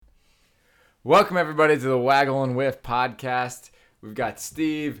Welcome, everybody, to the Waggle and Whiff podcast. We've got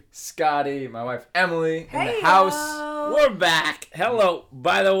Steve, Scotty, my wife Emily in the house. We're back. Hello.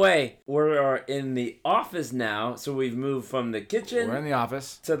 By the way, we're in the office now, so we've moved from the kitchen We're in the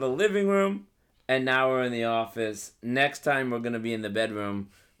office. to the living room, and now we're in the office. Next time, we're going to be in the bedroom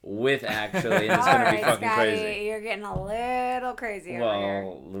with Ashley, and it's going to be fucking Scotty, crazy. You're getting a little crazy over here.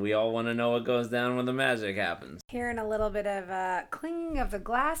 Well, we all want to know what goes down when the magic happens. Hearing a little bit of clinging of the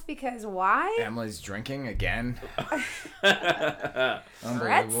glass because why? Emily's drinking again. Red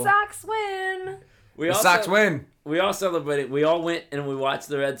Unbelievable. Sox win. The Sox win. We all celebrated. We all went and we watched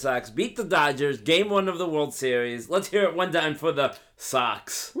the Red Sox beat the Dodgers. Game 1 of the World Series. Let's hear it one time for the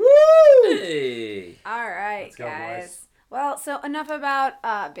Sox. Woo! Hey. All right, Let's go, guys. boys. Well, so enough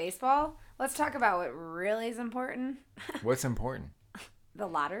about baseball. Let's talk about what really is important. What's important? The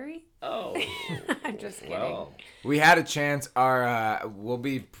lottery. Oh. I'm just kidding. Well. We had a chance. We'll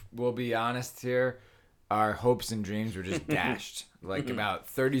be honest here. Our hopes and dreams were just dashed. Like about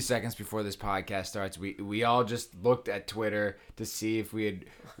 30 seconds before this podcast starts, we all just looked at Twitter to see if we had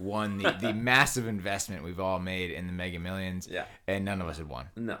won the massive investment we've all made in the Mega Millions. Yeah. And none of us had won.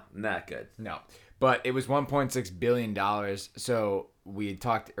 No, not good. No. But it was $1.6 billion. So we had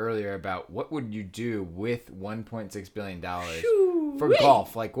talked earlier about what would you do with $1.6 billion for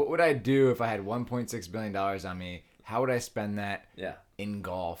golf? Like, what would I do if I had $1.6 billion on me? How would I spend that in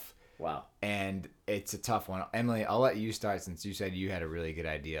golf? Wow. And it's a tough one. Emily, I'll let you start since you said you had a really good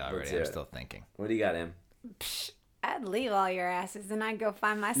idea already. I'm still thinking. What do you got, Em? I'd leave all your asses and I'd go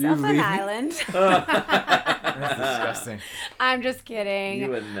find myself leave an me? island. That's disgusting. I'm just kidding. You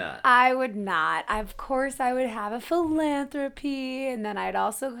would not. I would not. Of course, I would have a philanthropy, and then I'd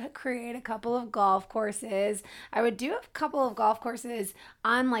also create a couple of golf courses. I would do a couple of golf courses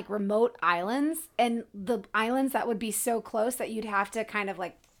on like remote islands, and the islands that would be so close that you'd have to kind of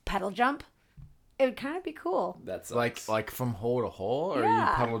like pedal jump. It would kind of be cool. That's Like from hole to hole, or Yeah.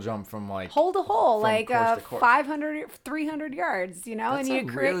 you pedal jump from like Hole to hole, from like course to course? 500, 300 yards, you know? That's and you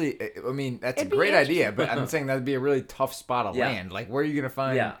a create. really. I mean, that's a It'd be great idea, interesting. but I'm saying that'd be a really tough spot of Yeah. land. Like, where are you gonna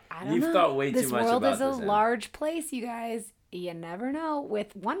find? Yeah. I don't You've know. thought way this too much world about is a this, Em. large place, you guys. You never know.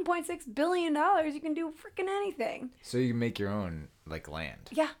 With $1.6 billion, you can do freaking anything. So you can make your own like land.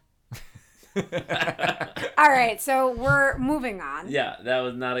 Yeah. All right, so we're moving on. Yeah, that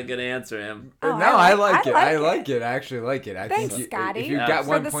was not a good answer, Em. Oh, No, I like I it. like I it. like it. I actually like it. I Thanks, think Scotty. if you've Yeah. got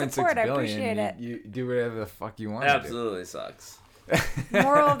For the 1.6 support, I appreciate billion, it. you do whatever the fuck you want. Absolutely sucks.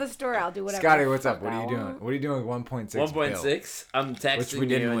 Moral of the story, I'll do whatever. Scotty, the what's up? fuck What are I you doing? want. What are you doing with 1.6? 1.6. I'm Which texting we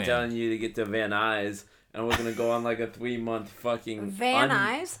didn't you and win. telling you to get to Van Nuys, and we're gonna go on like a 3-month fucking Van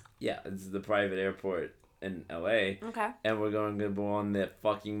Nuys? Yeah, it's the private airport in LA. Okay. And we're going to go on the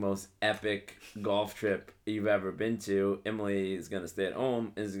fucking most epic golf trip you've ever been to. Emily is going to stay at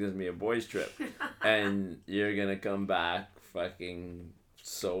home. It's going to be a boys' trip. And you're going to come back fucking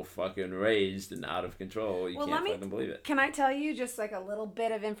so fucking raged and out of control. You Well, can't fucking believe it. Can I tell you just like a little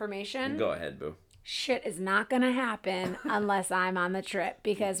bit of information? Go ahead, boo. Shit is not going to happen unless I'm on the trip,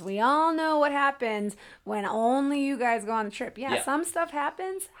 because we all know what happens when only you guys go on the trip. Yeah, Yeah. some stuff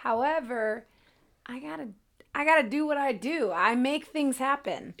happens. However, I gotta do what I do. I make things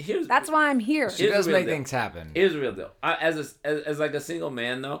happen. That's why I'm here. She Here's does the real make deal. things happen. Here's the real deal. As like a single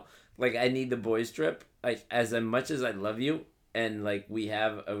man though, like I need the boys trip. Like as much as I love you, and like we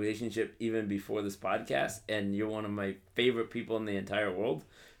have a relationship even before this podcast, and you're one of my favorite people in the entire world.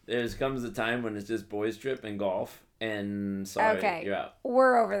 There comes a time when it's just boys trip and golf, and sorry, Okay. you're out.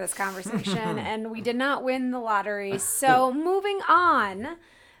 We're over this conversation, and we did not win the lottery. So moving on.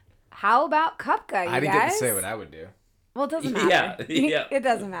 How about Kupka, you I didn't guys? get to say what I would do. Well, it doesn't matter. Yeah. It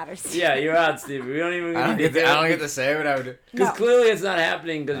doesn't matter. Steve. Yeah, you're out, Steve. We don't even. I don't get to say what I would do. Because No. clearly it's not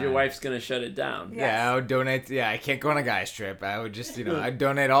happening because your wife's gonna shut it down. Yeah, I would donate. Yeah, I can't go on a guy's trip. I would just, I'd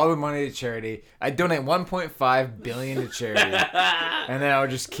donate all the money to charity. I'd donate 1.5 billion to charity, and then I would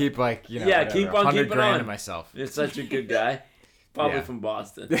just keep like, Yeah, whatever, keep on 100 keeping grand on. to myself. You're such a good guy. Probably Yeah. from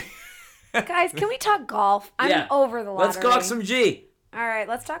Boston. Guys, can we talk golf? I'm Yeah. over the lottery. Let's talk some G. All right,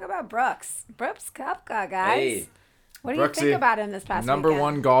 let's talk about Brooks. Brooks Koepka, guys. Hey. What do you Brooksy, think about him this past Number weekend?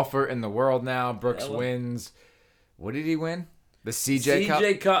 one golfer in the world now. Brooks Hello. wins. What did he win? The CJ Cup.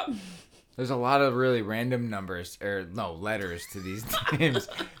 CJ Cup. There's a lot of really random letters to these names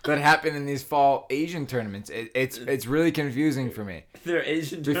that happen in these fall Asian tournaments. It's really confusing for me. They're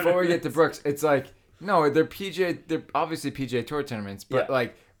Asian Before we get to tournaments. Brooks, it's like, no, they're obviously PGA Tour tournaments, but Yeah.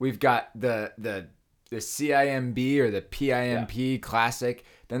 like we've got the CIMB or the PIMP Classic,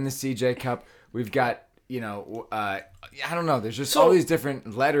 then the CJ Cup. We've got, I don't know. There's just all these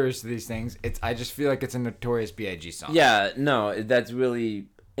different letters to these things. I just feel like it's a Notorious B.I.G. song. Yeah, no, that's really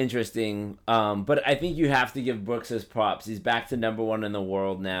interesting. But I think you have to give Brooks his props. He's back to number one in the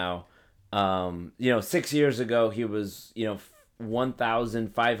world now. 6 years ago he was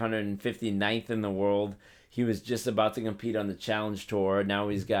 1,559th in the world. He was just about to compete on the Challenge Tour. Now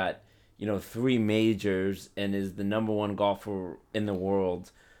he's got 3 majors and is the number one golfer in the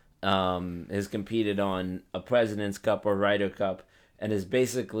world. Has competed on a President's Cup or Ryder Cup and has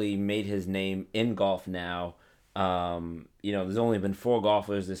basically made his name in golf now. There's only been 4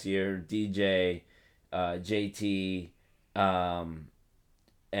 golfers this year: DJ, JT,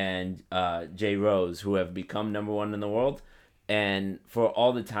 and Jay Rose, who have become number one in the world. And for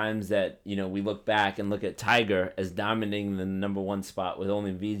all the times that we look back and look at Tiger as dominating the number one spot with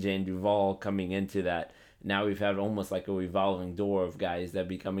only Vijay and Duval coming into that, now we've had almost like a revolving door of guys that are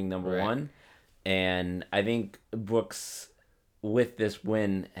becoming number one. And I think Brooks, with this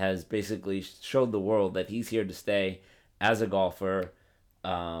win, has basically showed the world that he's here to stay as a golfer,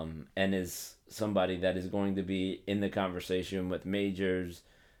 and is somebody that is going to be in the conversation with majors,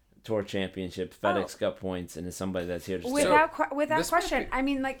 Tour Championships, FedEx Cup points, and is somebody that's here to stay. Without question, I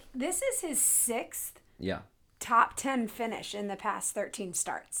mean, like, this is his 6th top 10 finish in the past 13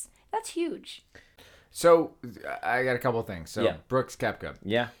 starts. That's huge. So I got a couple of things. So Brooks Koepka.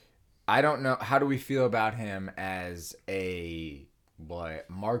 Yeah. I don't know. How do we feel about him as a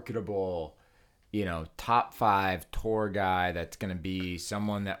marketable, top 5 tour guy that's going to be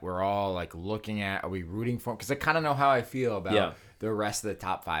someone that we're all like looking at? Are we rooting for him? Because I kind of know how I feel about the rest of the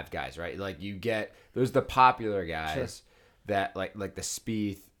top 5 guys, right? Like there's the popular guys that like the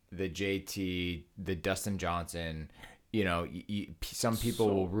Spieth, the JT, the Dustin Johnson. Some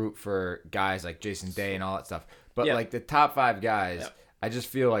people will root for guys like Jason Day and all that stuff. But like the top 5 guys, I just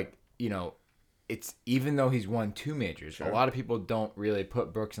feel like, it's even though he's won 2 majors, a lot of people don't really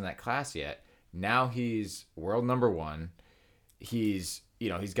put Brooks in that class yet. Now he's world number 1. He's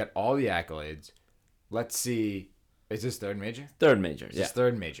got all the accolades. Let's see. Is this 3rd major? 3rd major. It's his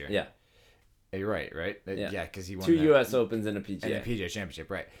 3rd major. Yeah. You're right? Yeah, because he won 2 U.S. Opens and a PGA. And a PGA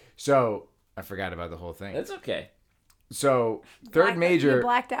Championship, right. So I forgot about the whole thing. That's okay. So 3rd major. You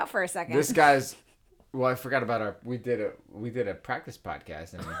blacked out for a second. This guy's. Well, I forgot about we did a practice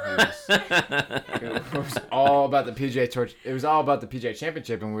podcast, and it was all about the PGA Tour. It was all about the PGA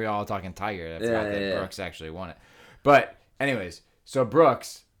Championship, and we were all talking Tiger. That's right. That Brooks actually won it. But anyways, so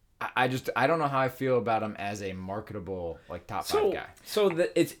Brooks, I don't know how I feel about him as a marketable top 5 guy. So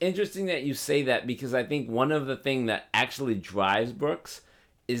it's interesting that you say that, because I think one of the things that actually drives Brooks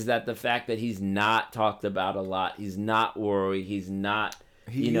is that the fact that he's not talked about a lot. He's not Rory. He's not.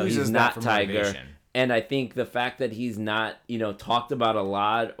 He's not Tiger. Motivation. And I think the fact that he's not, talked about a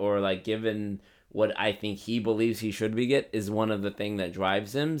lot or given what I think he believes he should be get is one of the things that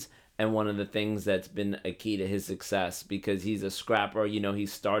drives him, and one of the things that's been a key to his success, because he's a scrapper. He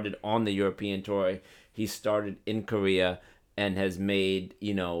started on the European Tour. He started in Korea and has made,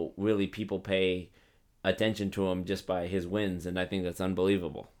 really people pay attention to him just by his wins, and I think that's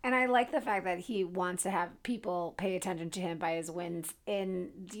unbelievable. And I like the fact that he wants to have people pay attention to him by his wins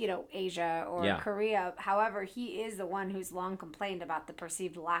in Asia or Korea. However, he is the one who's long complained about the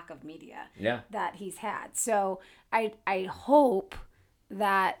perceived lack of media that he's had. So I hope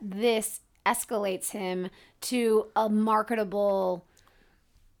that this escalates him to a marketable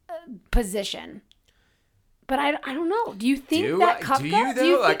position. But I don't know. Do you think that Koepka? Do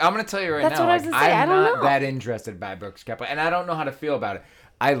you though? I'm going to tell you right now. That's what I was going to say. I don't know. I'm not that interested by Brooks Koepka, and I don't know how to feel about it.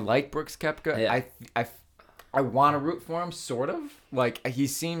 I like Brooks Koepka. Yeah. I want to root for him, sort of. He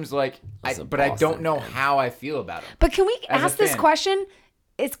seems like, but I don't know how I feel about him. But can we ask this question?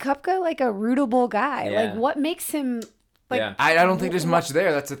 Is Koepka a rootable guy? Yeah. What makes him I don't think there's much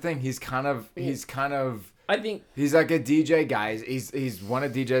there. That's the thing. He's kind of. I think he's like a DJ guy. He's one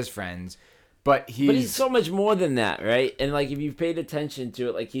of DJ's friends. But he's so much more than that, right? And if you've paid attention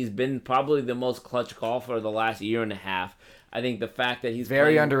to it, he's been probably the most clutch golfer the last year and a half. I think the fact that he's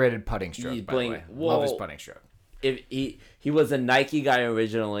very underrated putting stroke. By the way, love his putting stroke. If he was a Nike guy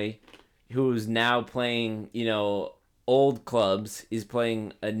originally, who's now playing old clubs. He's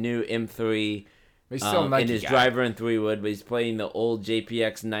playing a new M3. He's still a Nike in his guy. driver and 3-wood, but he's playing the old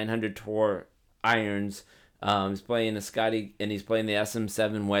JPX 900 Tour irons. He's playing the Scotty, and he's playing the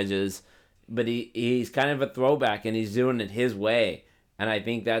SM7 wedges. But he's kind of a throwback, and he's doing it his way. And I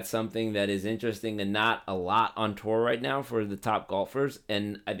think that's something that is interesting and not a lot on tour right now for the top golfers.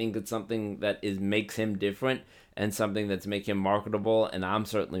 And I think it's something that makes him different and something that's making him marketable. And I'm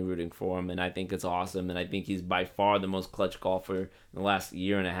certainly rooting for him, and I think it's awesome. And I think he's by far the most clutch golfer in the last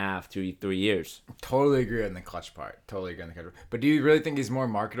year and a half, 2-3 years. Totally agree on the clutch part. But do you really think he's more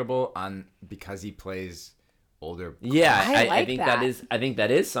marketable because he plays older. Yeah, I I like think that. I think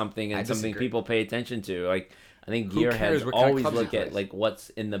that is something, I and something disagree. people pay attention to. Like, I think Who gearheads cares what kind of always clubs he look at plays? like what's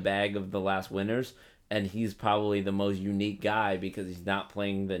in the bag of the last winners, and he's probably the most unique guy because he's not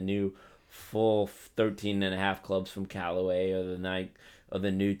playing the new full 13 and a half clubs from Callaway or the Nike or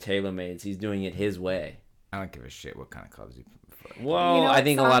the new TaylorMades. He's doing it his way. I don't give a shit what kind of clubs he plays. Well, You know I what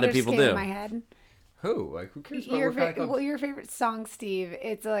think a song lot of just people came to do. my head? Who? Like, who cares about Your what kind of clubs? your favorite song, Steve?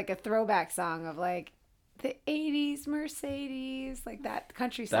 It's like a throwback song of like the '80s Mercedes, like that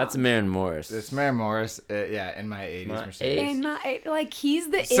country song. That's Maren Morris. It's Mary Morris. Yeah, in my 80s My Mercedes. In my like he's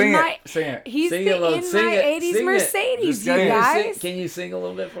the Sing in it, my sing it. he's Sing the it, Lo, in sing my it, 80s sing it. Mercedes, Just you sing it. guys. Can you sing a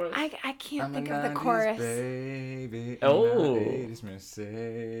little bit for us? I can't I'm think a of the 90s chorus. Baby, Oh. 80s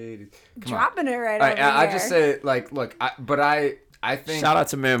Mercedes. Come on. Dropping it right All over right, I here. just say like, look, I think Shout out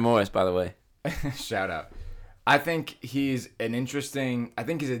to Maren Morris, by the way. shout out. I think he's an interesting. I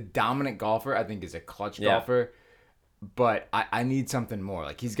think he's a dominant golfer. I think he's a clutch Yeah. golfer. But I need something more.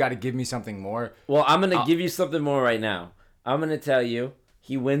 Like he's got to give me something more. Well, I'm gonna give you something more right now. I'm gonna tell you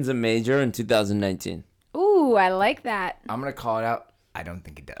he wins a major in 2019. Ooh, I like that. I'm gonna call it out. I don't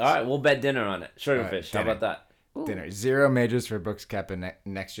think he does. All right, we'll bet dinner on it. Sugarfish. All right, How dinner. about that? Dinner. 0 majors for Brooks Koepka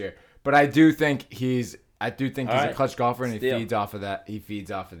next year. But I do think he's All a right. clutch golfer, and Steal. he feeds off of that. He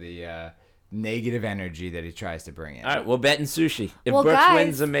feeds off of the negative energy that he tries to bring in. All right, we're betting sushi. If Well, Brooks guys-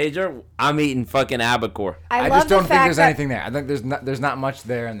 wins a major, I'm eating fucking albacore. I I love just don't the think fact there's that anything there. I think there's not much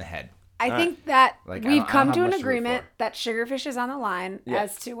there in the head. I think that Like, I we've don't come have to an much to root agreement for. that Sugarfish is on the line Yeah.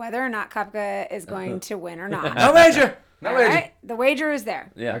 as to whether or not Kopka is going to win or not. No major. No All major. right, the wager is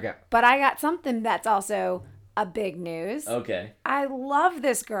there. Yeah. Okay. But I got something that's also a big news. Okay. I love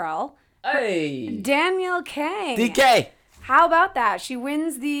this girl, Hey. Danielle Kang. DK. How about that? She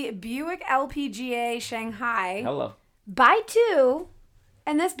wins the Buick LPGA Shanghai Hello. by 2,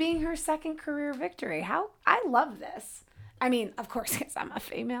 and this being her second career victory. How I love this. I mean, of course, because I'm a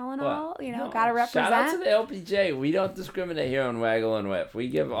female and all, you know, No, gotta represent. Shout out to the LPJ. We don't discriminate here on Waggle and Whip. We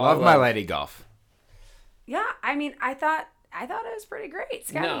give all Love my lady golf. Yeah, I mean, I thought it was pretty great,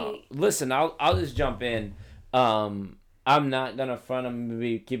 Scotty. No, listen, I'll just jump in. I'm not gonna front and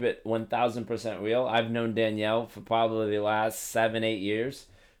maybe keep it 1,000% real. I've known Danielle for probably the last 7-8 years,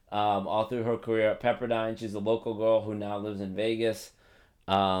 all through her career at Pepperdine. She's a local girl who now lives in Vegas.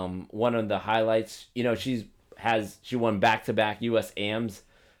 One of the highlights, you know, she won back-to-back U.S. AMs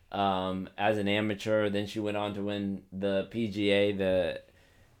as an amateur. Then she went on to win the PGA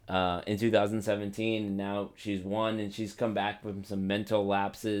in 2017. And now she's won, and she's come back from some mental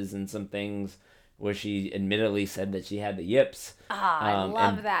lapses and some things where she admittedly said that she had the yips. I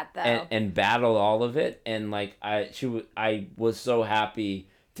love that though. And battled all of it. And like I was so happy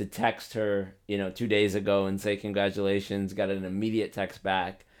to text her, 2 days ago and say congratulations. Got an immediate text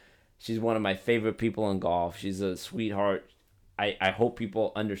back. She's one of my favorite people in golf. She's a sweetheart. I hope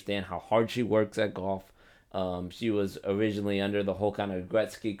people understand how hard she works at golf. She was originally under the whole kind of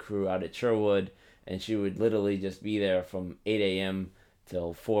Gretzky crew out at Sherwood, and she would literally just be there from 8 a.m.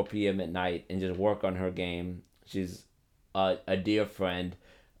 till 4 p.m. at night and just work on her game. She's a dear friend.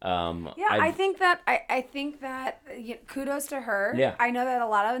 I think that kudos to her. Yeah. I know that a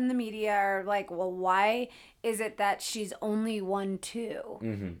lot of in the media are like, well, why is it that she's only won 2?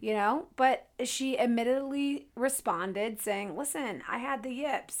 Mm-hmm. But she admittedly responded saying, listen, I had the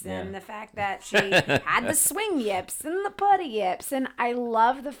yips, and the fact that she had the swing yips and the putty yips. And I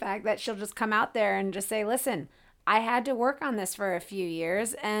love the fact that she'll just come out there and just say, listen, I had to work on this for a few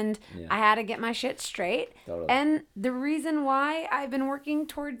years, and I had to get my shit straight. Totally. And the reason why I've been working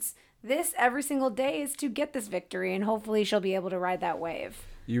towards this every single day is to get this victory, and hopefully she'll be able to ride that wave.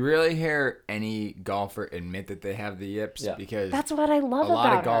 You really hear any golfer admit that they have the yips? Yeah. Because That's what I love a lot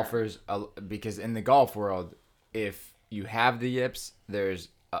about of golfers, because in the golf world, if you have the yips, there's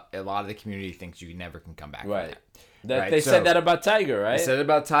a lot of the community thinks you never can come back from Right. that. Right, They so- said that about Tiger, right? I said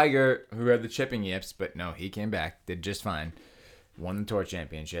about Tiger, who had the chipping yips, but no, he came back, did just fine, won the tour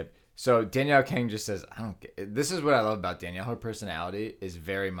championship. So Danielle Kang just says, I don't get. This is what I love about Danielle. Her personality is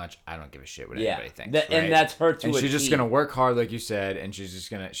very much, I don't give a shit what anybody thinks. And right? that's her to And a she's just T. gonna work hard, like you said, and she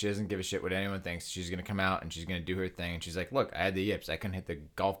doesn't give a shit what anyone thinks. She's gonna come out and she's gonna do her thing, and she's like, look, I had the yips. I couldn't hit the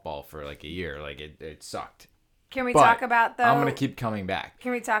golf ball for like a year. Like it sucked. Can we But talk about though? I'm gonna keep coming back.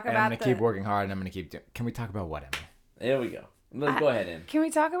 Can we talk And about I'm gonna keep working hard, and I'm gonna keep doing. Can we talk about what, Emily? There we go. Let's go ahead in. Can we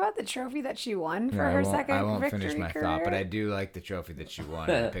talk about the trophy that she won for No, her second I won't victory finish my career? thought, but I do like the trophy that she won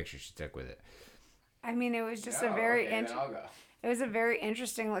and the picture she took with it. I mean, it was just a very it was a very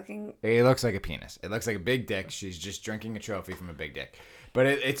interesting looking. It looks like a penis. It looks like a big dick. She's just drinking a trophy from a big dick. But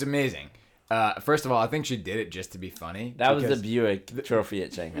it's amazing. First of all, I think she did it just to be funny. That was the because Buick trophy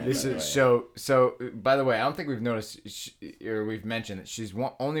at Shanghai. This by the is way. so. By the way, I don't think we've noticed or we've mentioned that she's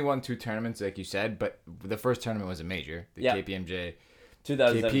only won 2 tournaments, like you said. But the first tournament was a major, the Yeah. KPMG.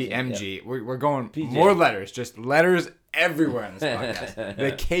 2017. KPMG. We're going PJ. more letters, just letters everywhere on this podcast.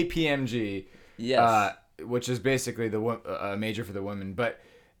 The KPMG, Yes. which is basically the major for the women, but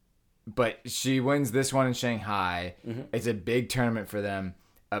she wins this one in Shanghai. Mm-hmm. It's a big tournament for them,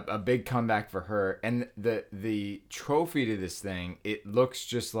 a big comeback for her, and the trophy to this thing, it looks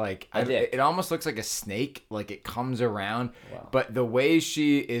just like it almost looks like a snake, like it comes around. Wow. But the way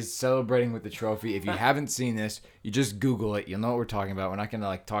she is celebrating with the trophy, if you haven't seen this, you just Google it. You'll know what we're talking about. We're not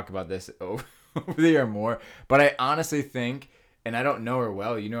gonna talk about this over the air more, but I honestly think, and I don't know her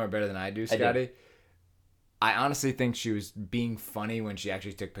well. You know her better than I do, Scotty. I honestly think she was being funny when she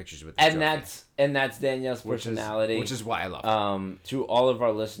actually took pictures with the trophy. That's Danielle's personality. Which is why I love her. To all of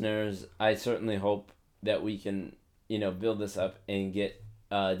our listeners, I certainly hope that we can, build this up and get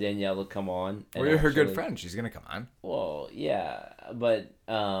Danielle to come on. And We're her good friend. She's gonna come on. Well, yeah, but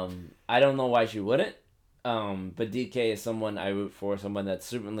I don't know why she wouldn't. But DK is someone I root for, someone that's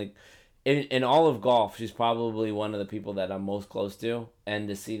certainly in all of golf, she's probably one of the people that I'm most close to, and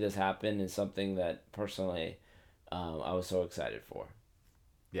to see this happen is something that personally I was so excited for.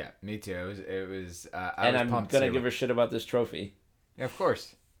 Yeah, me too. It was. I'm gonna give her shit about this trophy. Yeah, of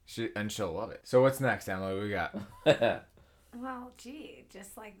course. She'll love it. So what's next, Emily? What we got? Well, gee,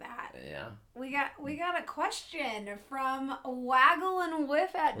 just like that. Yeah. We got a question from Waggle and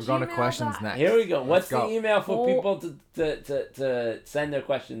Whiff at We're going to gmail. questions next. Here we go. What's Let's the email for people to send their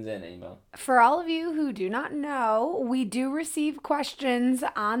questions in, email? For all of you who do not know, we do receive questions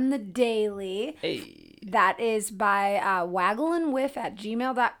on the daily. Hey. That is by waggleandwhiff at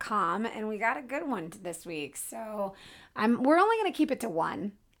gmail.com. And we got a good one this week. So we're only going to keep it to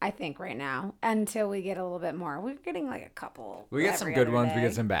one, I think, right now, until we get a little bit more. We're getting like a couple. We get some every good other ones. day. We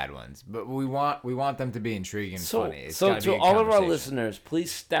get some bad ones. But we want them to be intriguing and funny. It's So gotta be to a all of our conversation. listeners,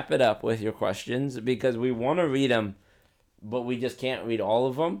 please step it up with your questions because we want to read them, but we just can't read all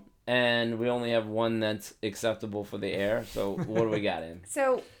of them. And we only have one that's acceptable for the air. So what do we got in?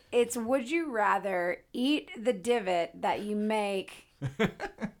 So it's, would you rather eat the divot that you make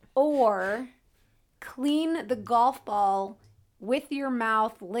or clean the golf ball with your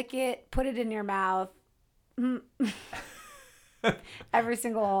mouth, lick it, put it in your mouth every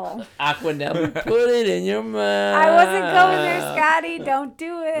single hole? Aquanella, put it in your mouth. I wasn't going there, Scotty. Don't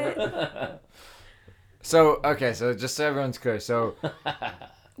do it. So just so everyone's clear, so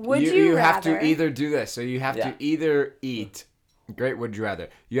Would you rather? have to either do this. So you have Yeah. to either eat. Great. Would you rather?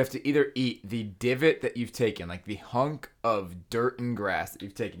 You have to either eat the divot that you've taken, like the hunk of dirt and grass that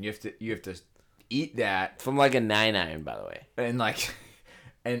you've taken. You have to eat that From like a 9-iron, by the way. and like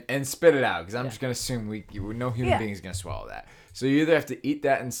and spit it out, because I'm just gonna assume no human Yeah. being is gonna swallow that. So you either have to eat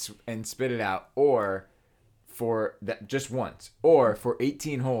that and spit it out, or for that just once, or for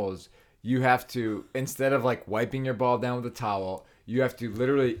 18 holes you have to, instead of like wiping your ball down with a towel, you have to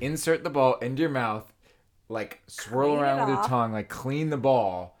literally insert the ball into your mouth, like swirl Clean it around with your off. tongue, like clean the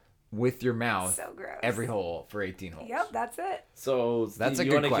ball with your mouth So gross. every hole for 18 holes. Yep, that's it. So Steve, That's a you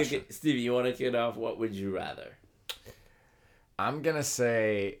good wanna question. Stevie, you want to kick it off? What would you rather? I'm gonna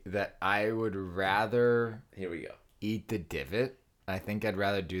say that I would rather Here we go. eat the divot. I think I'd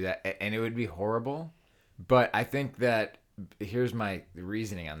rather do that, and it would be horrible. But I think that here's my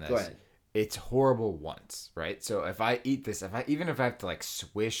reasoning on this. Go ahead. It's horrible once, right? So if I eat this, even if I have to like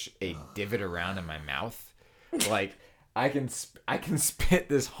swish a divot around in my mouth, like I can spit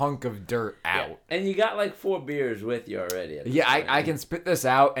this hunk of dirt out. Yeah. And you got like 4 beers with you already. at this Yeah, point. I can spit this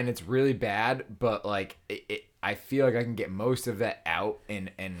out, and it's really bad, but like I feel like I can get most of that out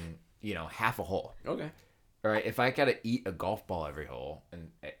in half a hole. Okay. All right, if I gotta eat a golf ball every hole, and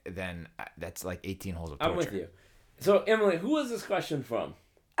then that's like 18 holes of torture. I'm with you. So Emily, who was this question from?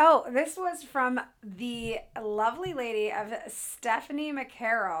 Oh, this was from the lovely lady of Stephanie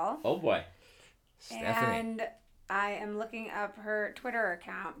McCarroll. Oh boy. Stephanie. And I am looking up her Twitter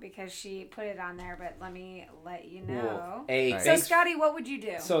account because she put it on there, but let me let you know. Hey, Right. So, thanks. Scotty, what would you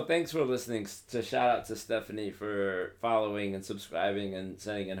do? So thanks for listening. To shout out to Stephanie for following and subscribing and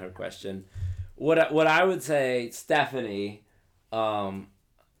sending in her question. What I would say, Stephanie, I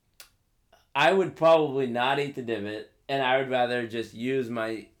would probably not eat the divot, and I would rather just use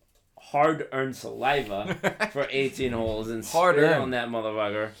my hard-earned saliva for 18 holes and spit Hard-earned. on that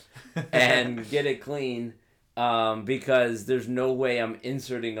motherfucker and get it clean, because there's no way I'm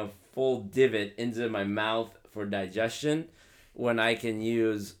inserting a full divot into my mouth for digestion when I can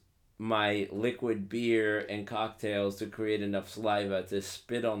use my liquid beer and cocktails to create enough saliva to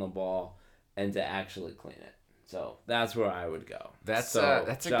spit on the ball and to actually clean it. So that's where I would go. That's so,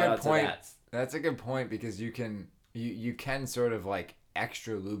 a shout good out to point. that. That's a good point because you can sort of like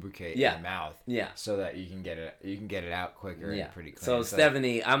extra lubricate Yeah. your mouth. Yeah. So that you can get it out quicker Yeah. and pretty clean. So It's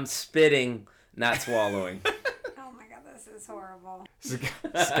Stephanie, I'm spitting, not swallowing. Oh my god, this is horrible.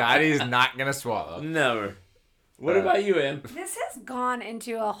 Scotty's not gonna swallow. Never. What about you, Em? This has gone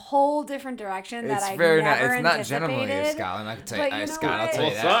into a whole different direction that It's I very never it's not gentlemanly of anticipated. Scott. I can tell But you, you know Scott, I'll what? tell Well,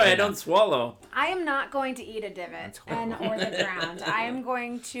 you that. sorry, I right now. don't swallow. I am not going to eat a divot or the ground. I am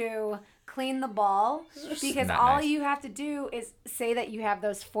going to clean the ball because Not all nice. you have to do is say that you have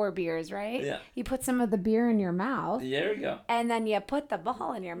those 4 beers, right? Yeah. You put some of the beer in your mouth There we go. and then you put the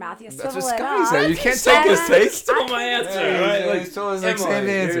ball in your mouth. You That's swivel what it Scotty up. said. You can't And take his then- taste. Stole my answer. Yeah, right? he Like, stole his exact same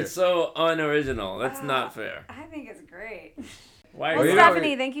Emily, answer. You're so unoriginal. That's not fair. I think it's great. Why Well, are you?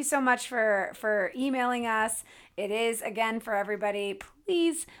 Stephanie, thank you so much for emailing us. It is, again, for everybody.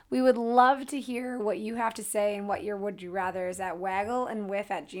 Please, we would love to hear what you have to say and what your would you rather is at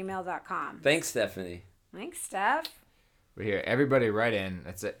waggleandwhiff@gmail.com. Thanks, Stephanie. Thanks, Steph. But here, everybody write in.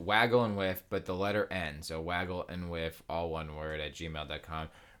 That's it. Waggle and whiff, but the letter N. So waggle and whiff, all one word, at gmail.com.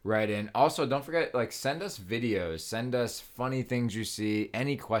 Write in. Also, don't forget, like, send us videos. Send us funny things you see.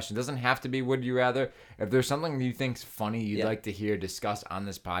 Any question. Doesn't have to be would you rather. If there's something you think's funny you'd like to hear discussed on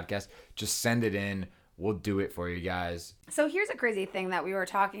this podcast, just send it in. We'll do it for you guys. So here's a crazy thing that we were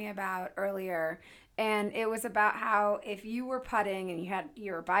talking about earlier. And it was about how if you were putting and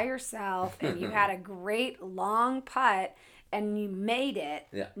you were by yourself and you had a great long putt and you made it,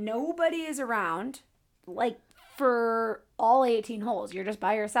 nobody is around, like for all 18 holes. You're just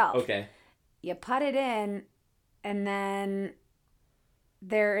by yourself. Okay. You put it in, and then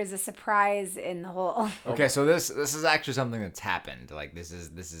there is a surprise in the hole. Okay, so this is actually something that's happened. Like this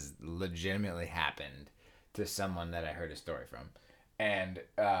is legitimately happened to someone that I heard a story from, and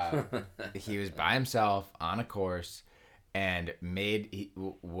he was by himself on a course, and made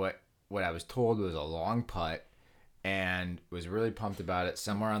what I was told was a long putt, and was really pumped about it.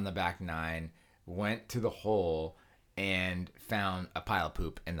 Somewhere on the back nine, went to the hole and found a pile of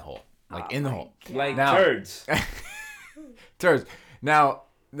poop in the hole, in the hole, Like Now- turds. turds. Now,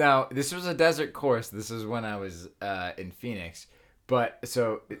 this was a desert course. This is when I was in Phoenix. But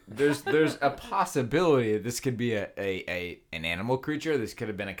so there's a possibility this could be an animal creature. This could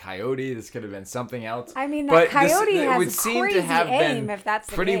have been a coyote. This could have been something else. I mean, that But coyote it has would a seem crazy to have aim, been if that's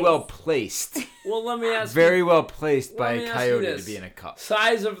the pretty case. well placed. Well, let me ask Very you. well placed by Let me a ask you coyote this. to be in a cup.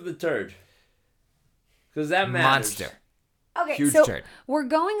 Size of the turd. Because that matters. Monster. Okay, Huge so turd. we're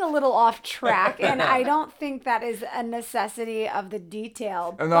going a little off track, and I don't think that is a necessity of the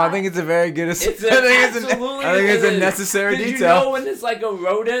detail. No, I think it's a very good. It's I think it's a necessary Did detail. you know when it's like a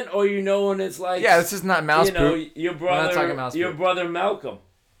rodent, or you know when it's like Yeah, this is not mouse you know poop. your We're not talking brother, mouse your poop. brother Malcolm.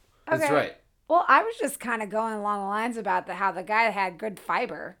 That's Okay. right. Well, I was just kind of going along the lines about how the guy had good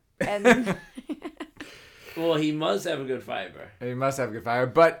fiber, and Well, he must have a good fiber. He must have good fire.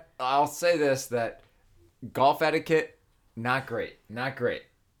 But I'll say this, that golf etiquette, not great. Not great.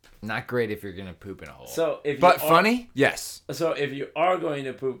 Not great if you're going to poop in a hole. So if you But are, funny? Yes. So if you are going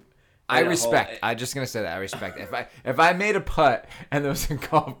to poop, I in a respect. hole, I'm just going to say that. I respect. If I made a putt and there was a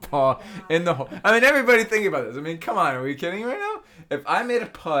golf ball in the hole. I mean, everybody think about this. I mean, come on. Are we kidding right now? If I made a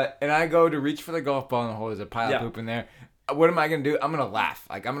putt and I go to reach for the golf ball in the hole, there's a pile of poop in there. What am I going to do? I'm going to laugh.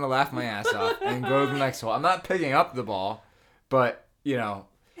 Like, I'm going to laugh my ass off and go to the next hole. I'm not picking up the ball, but, you know,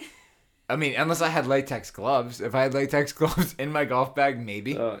 I mean, unless I had latex gloves. If I had latex gloves in my golf bag,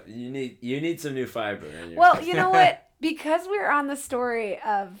 maybe. you need some new fiber. In your well, you know what? Because we're on the story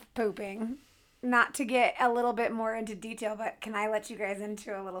of pooping, not to get a little bit more into detail, but can I let you guys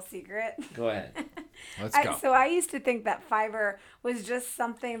into a little secret? Go ahead. Let's go. So I used to think that fiber was just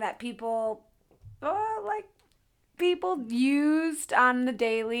something that people used on the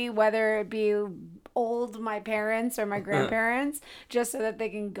daily, whether it be my parents or my grandparents, just so that they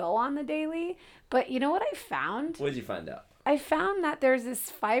can go on the daily. But you know what I found? What did you find out? I found that there's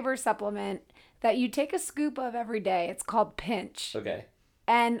this fiber supplement that you take a scoop of every day. It's called Pinch. Okay.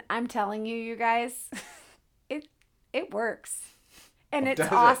 And I'm telling you, you guys, it works. And it's Does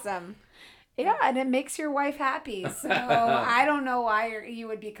it? awesome. Yeah, and it makes your wife happy. So I don't know why you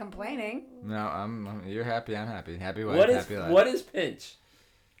would be complaining. No, you're happy. I'm happy. Happy wife, happy life. What is pinch?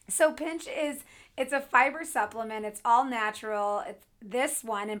 So Pinch it's a fiber supplement. It's all natural. This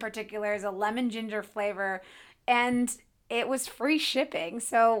one in particular is a lemon ginger flavor, and it was free shipping.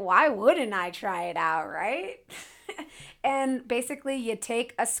 So why wouldn't I try it out, right? And basically you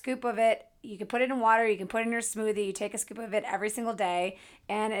take a scoop of it. You can put it in water. You can put it in your smoothie. You take a scoop of it every single day,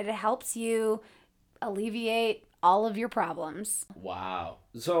 and it helps you alleviate all of your problems. Wow.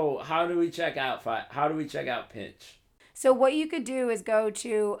 So how do we check out Pinch? So what you could do is go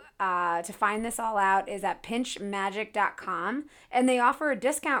to find this all out is at pinchmagic.com, and they offer a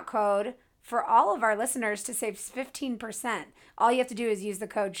discount code for all of our listeners to save 15%. All you have to do is use the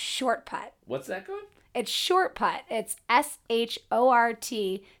code SHORTPUT. What's that code? It's SHORTPUT. It's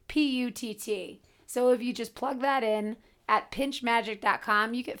SHORTPUTT. So if you just plug that in at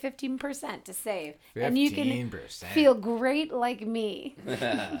pinchmagic.com, you get 15% to save. 15%. And you can feel great like me.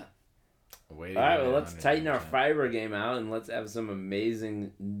 All right, well, let's tighten our fiber game out and let's have some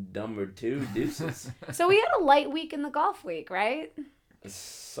amazing number 2 deuces. So we had a light week in the golf week, right?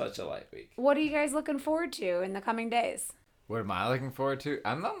 Such a light week. What are you guys looking forward to in the coming days? What am I looking forward to?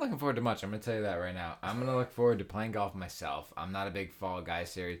 I'm not looking forward to much. I'm going to tell you that right now. I'm going to look forward to playing golf myself. I'm not a big Fall Guy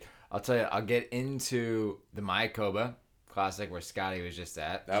series. I'll tell you, I'll get into the Mayakoba Classic where Scotty was just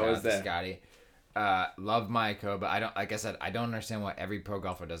at. That was there. Scotty. Love Mayakoba. Like I said, I don't understand why every pro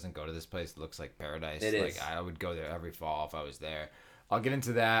golfer doesn't go to this place. It looks like paradise. It is. I would go there every fall if I was there. I'll get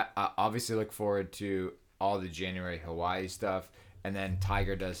into that. I obviously look forward to all the January Hawaii stuff. And then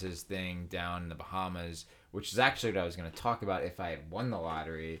Tiger does his thing down in the Bahamas, which is actually what I was going to talk about. If I had won the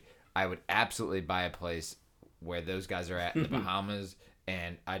lottery, I would absolutely buy a place where those guys are at in the Bahamas,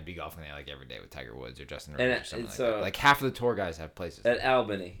 and I'd be golfing there like every day with Tiger Woods or Justin Rose or something like that. Like half of the tour guys have places at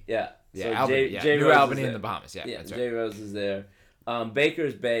Albany. Yeah. Yeah, So Albany. New Rose Albany in the Bahamas. Yeah, that's right. Jay Rose is there.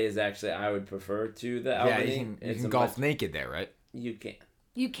 Baker's Bay is actually I would prefer to the Albany. Yeah, you can golf naked there, right? You can.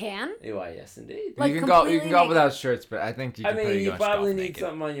 You can? Why, yes, indeed. Like you can golf completely without shirts, but I think you can pretty you much probably golf need naked.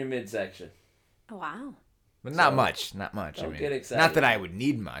 something on your midsection. Oh, wow. But not much. Not Don't get excited. Not that I would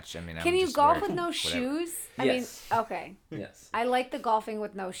need much. I mean, Can you golf with no shoes? Yes. I mean, okay. Yes. I like the golfing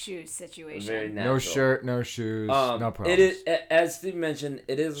with no shoes situation. Very natural. No shirt, no shoes, no problems. It is, as Steve mentioned,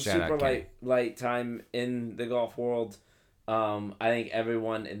 it is a Shout super out, light time in the golf world. I think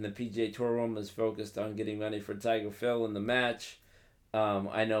everyone in the PGA Tour room is focused on getting ready for Tiger Phil in the match.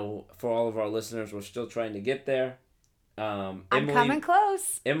 I know for all of our listeners, we're still trying to get there. I'm coming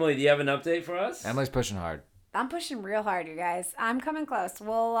close. Emily, do you have an update for us? Emily's pushing hard. I'm pushing real hard, you guys. I'm coming close.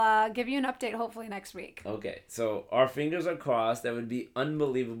 We'll give you an update hopefully next week. Okay, so our fingers are crossed. That would be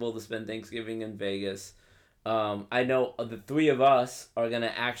unbelievable to spend Thanksgiving in Vegas. I know the three of us are going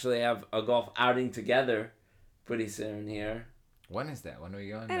to actually have a golf outing together pretty soon here. When is that? When are we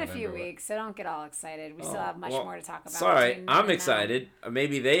going? In a few weeks, so don't get all excited. We still have much more to talk about. Sorry, between I'm now. excited.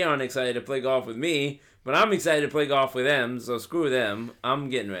 Maybe they aren't excited to play golf with me, but I'm excited to play golf with them, so screw them. I'm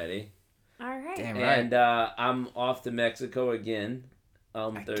getting ready. All right. Damn right. And I'm off to Mexico again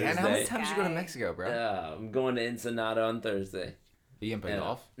Thursday. Again? How many times you go to Mexico, bro? I'm going to Ensenada on Thursday. You didn't play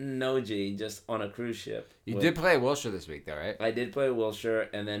golf? No, G, just on a cruise ship. You did play at Wilshire this week, though, right? I did play at Wilshire,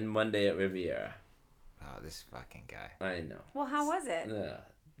 and then Monday at Riviera. Oh, this fucking guy. I know. Well, how was it?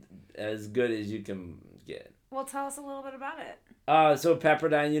 As good as you can get. Well, tell us a little bit about it. So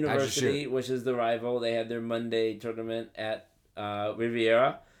Pepperdine University, which is the rival, they had their Monday tournament at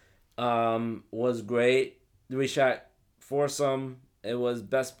Riviera. Was great. We shot foursome. It was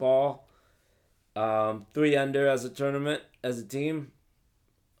best ball. 3 under as a tournament, as a team.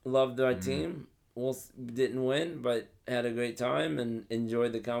 Loved our team. Didn't win, but had a great time and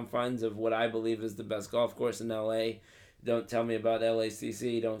enjoyed the confines of what I believe is the best golf course in LA. Don't tell me about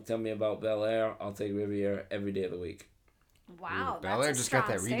LACC. Don't tell me about Bel Air. I'll take Riviera every day of the week. Wow, that's Bel Air a just strong got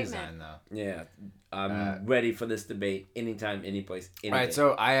that statement. redesign, though. Yeah, I'm ready for this debate anytime, any place, any All right, day.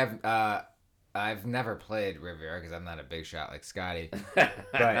 so I've never played Riviera because I'm not a big shot like Scotty.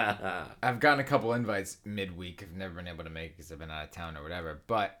 But I've gotten a couple invites midweek. I've never been able to make it because I've been out of town or whatever.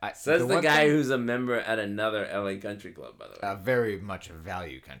 But Says the one guy thing- who's a member at another LA country club, by the way. very much a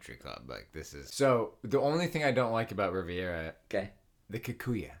value country club. Like this is so. The only thing I don't like about Riviera, Okay. the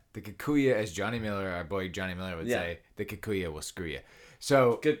Kikuya. The Kikuya, as Johnny Miller, our boy Johnny Miller would say, the Kikuya will screw you.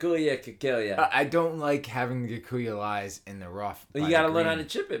 So Kikuya. I don't like having the Kikuya lies in the rough. You by gotta the learn how green.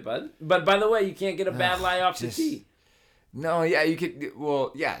 to chip it, bud. But by the way, you can't get a bad lie off the tee. No, yeah, you could.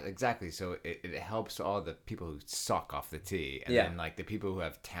 Well, yeah, exactly. So it helps all the people who suck off the tee, and then like the people who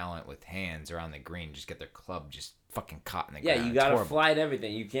have talent with hands around the green just get their club just fucking caught in the ground. Yeah, you gotta fly it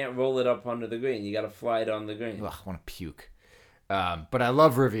everything. You can't roll it up onto the green. You gotta fly it on the green. Ugh, I want to puke. But I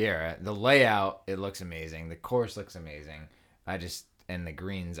love Riviera. The layout, it looks amazing. The course looks amazing. And the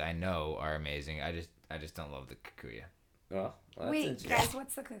greens I know are amazing. I just don't love the Kikuya. Well, that's Wait, interesting. guys,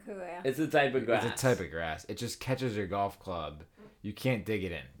 what's the Kikuya? It's a type of grass. It's a type of grass. It just catches your golf club. You can't dig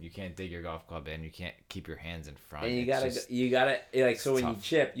it in. You can't dig your golf club in. You can't keep your hands in front. And you It's gotta like so when you tough.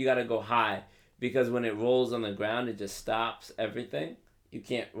 chip, you gotta go high because when it rolls on the ground, it just stops everything. You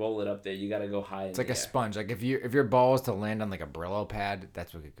can't roll it up there. You got to go high. It's like a sponge. Like if your ball is to land on like a Brillo pad,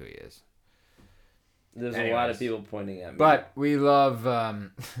 that's what Kikuyu is. There's a lot of people pointing at me. But we love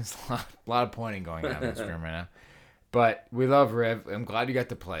there's a lot of pointing going on the screen right now. But we love Riv. I'm glad you got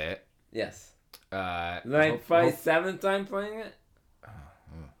to play it. Yes. Probably 7th time playing it.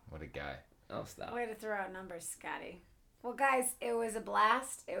 What a guy. I'll stop. Way to throw out numbers, Scotty. Well, guys, it was a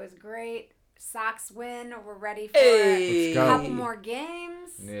blast. It was great. Sox win. We're ready for a couple more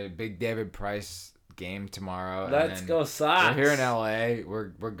games. We need a big David Price game tomorrow. Let's go Sox. We're here in LA.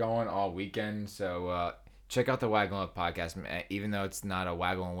 We're going all weekend. So check out the Waggle and Whiff podcast. Even though it's not a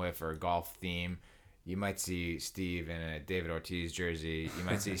Waggle and Whiff or a golf theme, you might see Steve in a David Ortiz jersey. You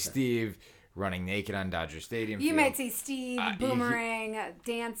might see Steve running naked on Dodger Stadium. You might see Steve boomerang,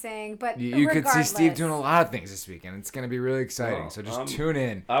 dancing, but you could see Steve doing a lot of things this weekend. It's going to be really exciting. So just tune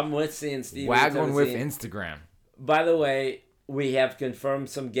in. I'm with seeing Steve. Waggle and Whiff Instagram. By the way, we have confirmed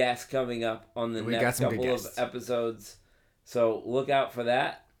some guests coming up on the next couple of episodes. So look out for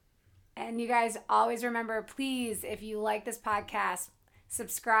that. And you guys always remember, please, if you like this podcast,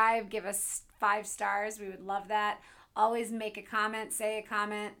 subscribe, give us 5 stars. We would love that. Always make a comment, say a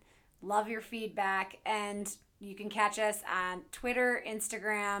comment. Love your feedback. And you can catch us on Twitter,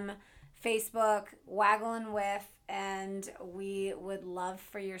 Instagram, Facebook, Waggle and Whiff. And we would love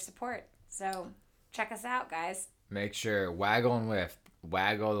for your support. So check us out, guys. Make sure Waggle and Whiff.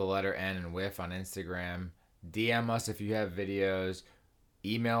 Waggle the letter N and Whiff on Instagram. DM us if you have videos.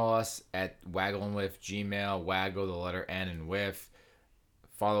 Email us at Waggle and Whiff Gmail. Waggle the letter N and Whiff.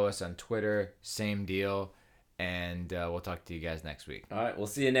 Follow us on Twitter. Same deal. And we'll talk to you guys next week. All right. We'll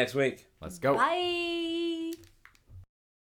see you next week. Let's go. Bye.